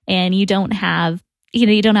 and you don't have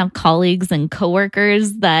colleagues and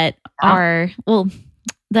coworkers that are,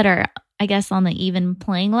 I guess, on the even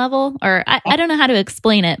playing level, or I don't know how to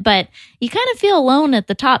explain it, but you kind of feel alone at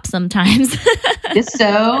the top sometimes. It's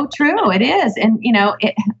so true. It is. And,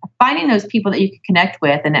 finding those people that you can connect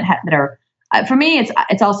with and that are, for me,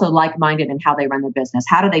 it's also like-minded in how they run their business.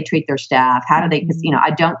 How do they treat their staff? How do they, because,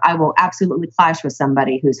 I will absolutely clash with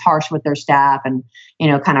somebody who's harsh with their staff and,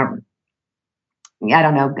 kind of, I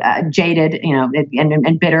don't know, jaded,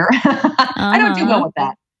 and bitter. I don't do well with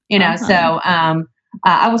that, so,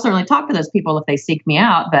 I will certainly talk to those people if they seek me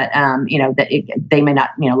out, but they may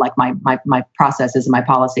not, like my processes and my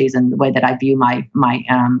policies and the way that I view my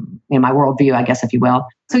worldview, I guess, if you will.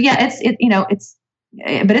 So yeah,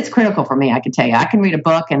 but it's critical for me. I can tell you, I can read a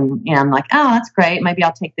book and I'm like, oh, that's great. Maybe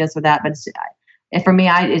I'll take this or that. But for me,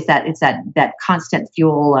 it's that constant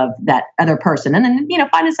fuel of that other person, and then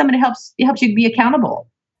finding somebody helps you be accountable.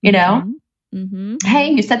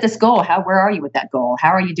 Hey, you set this goal. Where are you with that goal?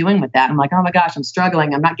 How are you doing with that? I'm like, oh my gosh, I'm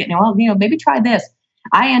struggling. I'm not getting, maybe try this.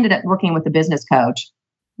 I ended up working with a business coach.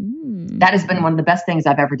 That has been one of the best things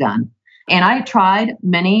I've ever done. And I tried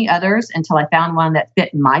many others until I found one that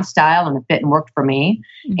fit my style and fit and worked for me.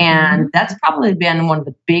 And that's probably been one of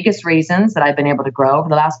the biggest reasons that I've been able to grow over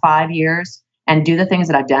the last 5 years and do the things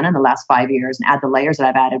that I've done in the last 5 years and add the layers that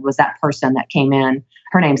I've added. Was that person that came in.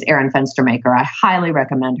 Her name's Erin Fenstermaker. I highly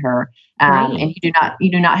recommend her. And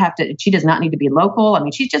you do not have to, she does not need to be local. I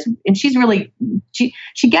mean, she's really, she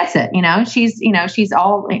gets it,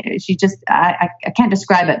 I can't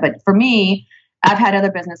describe it. But for me, I've had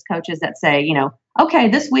other business coaches that say, okay,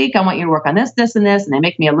 this week I want you to work on this, this, and this. And they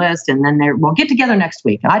make me a list, and then we'll get together next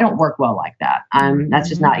week. I don't work well like that. That's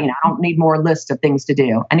just not, I don't need more lists of things to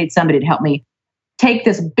do. I need somebody to help me take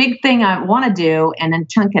this big thing I want to do and then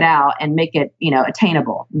chunk it out and make it,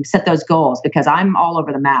 attainable, set those goals, because I'm all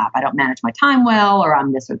over the map. I don't manage my time well, or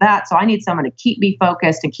I'm this or that. So I need someone to keep me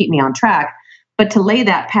focused and keep me on track, but to lay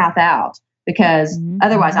that path out, because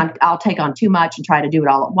otherwise I'll take on too much and try to do it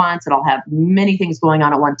all at once. And I'll have many things going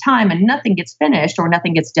on at one time and nothing gets finished or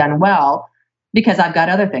nothing gets done well, because I've got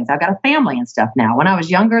other things. I've got a family and stuff now. When I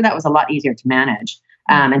was younger, that was a lot easier to manage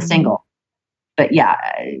and single. But yeah,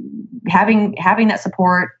 having that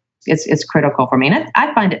support is critical for me. And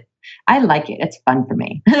I find it, I like it. It's fun for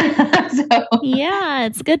me. Yeah,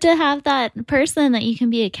 it's good to have that person that you can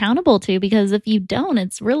be accountable to, because if you don't,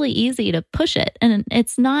 it's really easy to push it. And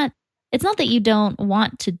it's not that you don't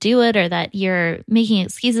want to do it or that you're making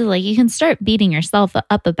excuses. Like, you can start beating yourself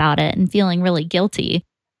up about it and feeling really guilty.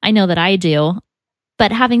 I know that I do.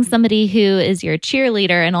 But having somebody who is your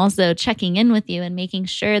cheerleader and also checking in with you and making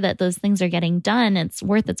sure that those things are getting done, it's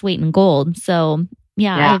worth its weight in gold. So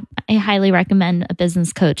yeah. I highly recommend a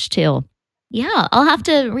business coach too. Yeah, I'll have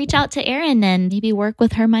to reach out to Erin and maybe work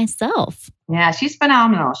with her myself. Yeah, she's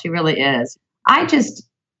phenomenal. She really is.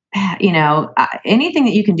 anything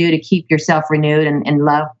that you can do to keep yourself renewed and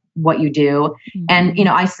love what you do. Mm-hmm. And,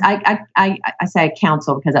 I say I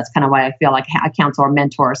counsel because that's kind of why I feel like I counsel or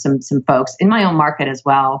mentor some folks in my own market as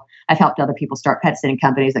well. I've helped other people start pet sitting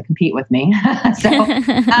companies that compete with me.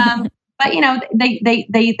 But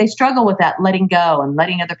they struggle with that letting go and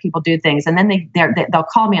letting other people do things, and then they'll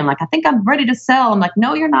call me. I'm like, I think I'm ready to sell. I'm like,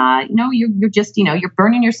 no, you're not. No, you're just you're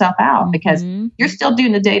burning yourself out because you're still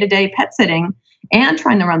doing the day-to-day pet sitting and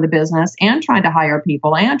trying to run the business and trying to hire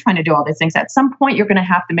people and trying to do all these things. At some point, you're going to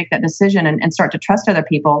have to make that decision and start to trust other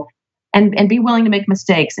people. And be willing to make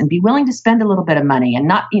mistakes and be willing to spend a little bit of money and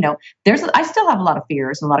not, I still have a lot of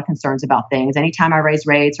fears and a lot of concerns about things. Anytime I raise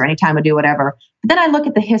rates or anytime I do whatever, but then I look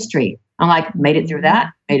at the history. I'm like, made it through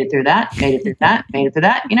that, made it through that, made it through that, made it through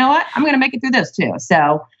that. You know what? I'm going to make it through this too.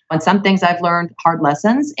 So on some things I've learned hard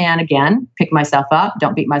lessons, and again, pick myself up,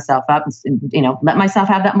 don't beat myself up, and, let myself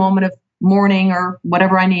have that moment of mourning or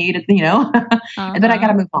whatever I need, and then I got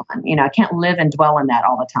to move on. I can't live and dwell in that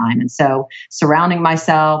all the time. And so surrounding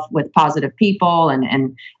myself with positive people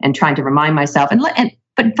and trying to remind myself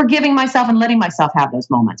but forgiving myself and letting myself have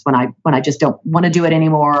those moments when I just don't want to do it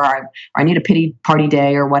anymore, or I need a pity party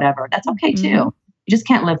day or whatever. That's okay too. You just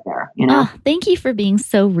can't live there, Oh, thank you for being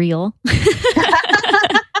so real.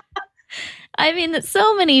 I mean,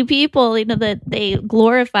 so many people, that they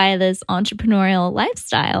glorify this entrepreneurial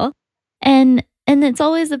lifestyle. And it's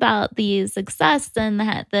always about the success and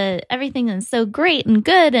the everything is so great and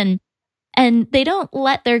good, and they don't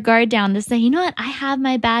let their guard down to say, you know what, I have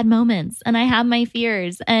my bad moments and I have my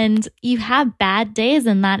fears, and you have bad days,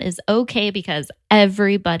 and that is okay because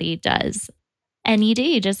everybody does. And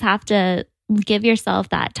you just have to give yourself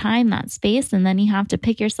that time, that space, and then you have to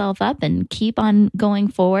pick yourself up and keep on going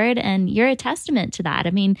forward. And you're a testament to that.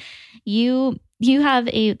 I mean, you have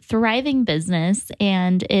a thriving business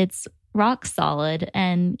and it's rock solid,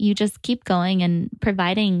 and you just keep going and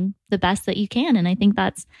providing the best that you can. And I think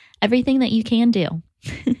that's everything that you can do.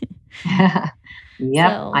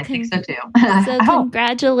 Yep, I think so too. So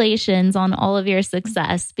congratulations on all of your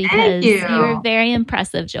success, because you're very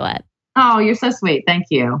impressive, Joette. Oh, you're so sweet. Thank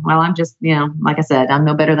you. Well, I'm just, like I said, I'm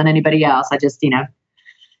no better than anybody else. I just,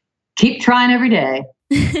 keep trying every day.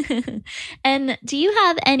 And do you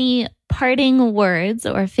have any parting words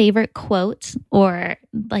or favorite quote, or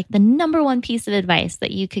like the number one piece of advice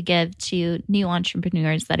that you could give to new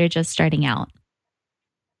entrepreneurs that are just starting out?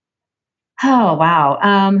 Oh,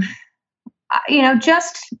 wow.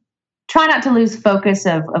 Just try not to lose focus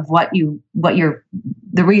of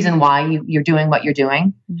the reason why you're doing what you're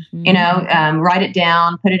doing. Write it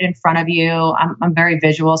down, put it in front of you. I'm very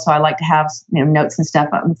visual, so I like to have notes and stuff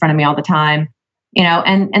up in front of me all the time.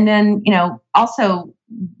 And then also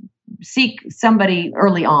seek somebody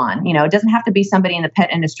early on. It doesn't have to be somebody in the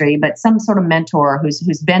pet industry, but some sort of mentor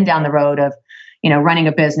who's been down the road of running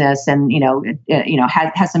a business and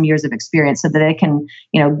has some years of experience, so that they can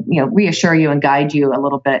reassure you and guide you a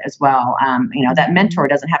little bit as well. That mentor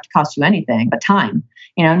doesn't have to cost you anything but time.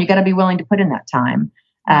 And you got to be willing to put in that time.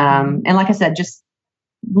 And like I said, just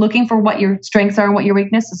looking for what your strengths are and what your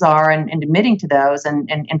weaknesses are, and admitting to those, and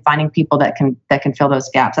finding people that can fill those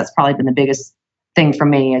gaps. That's probably been the biggest thing for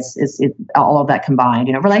me is all of that combined.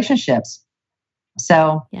 Relationships.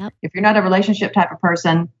 So if you're not a relationship type of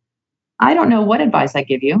person, I don't know what advice I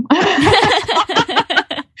give you.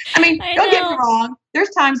 I mean, don't get me wrong. There's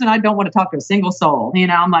times when I don't want to talk to a single soul.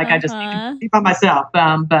 I'm like, I just need to be by myself.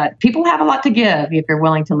 But people have a lot to give if you're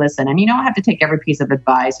willing to listen. And you don't have to take every piece of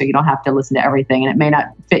advice, or you don't have to listen to everything. And it may not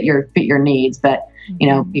fit your needs, but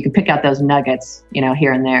you can pick out those nuggets,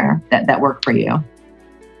 here and there that work for you.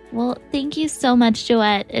 Well, thank you so much,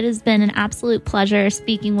 Joette. It has been an absolute pleasure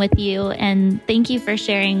speaking with you. And thank you for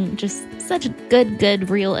sharing just such good,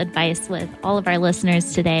 real advice with all of our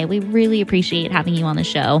listeners today. We really appreciate having you on the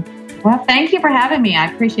show. Well, thank you for having me.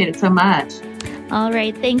 I appreciate it so much. All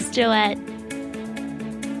right. Thanks, Joette.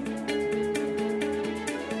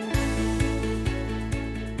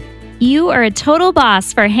 You are a total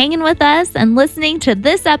boss for hanging with us and listening to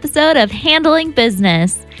this episode of Handling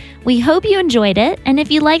Business. We hope you enjoyed it, and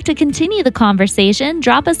if you'd like to continue the conversation,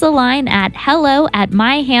 drop us a line at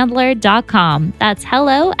hello@myhandler.com. That's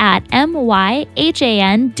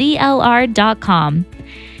hello@myhandlr.com.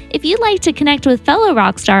 If you'd like to connect with fellow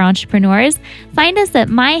Rockstar entrepreneurs, find us at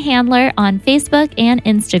My Handler on Facebook and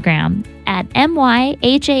Instagram at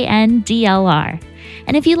MYHANDLR.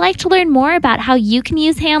 And if you'd like to learn more about how you can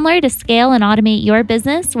use Handler to scale and automate your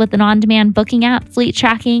business with an on-demand booking app, fleet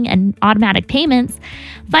tracking, and automatic payments,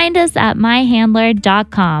 find us at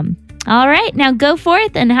myhandler.com. All right, now go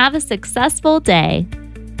forth and have a successful day.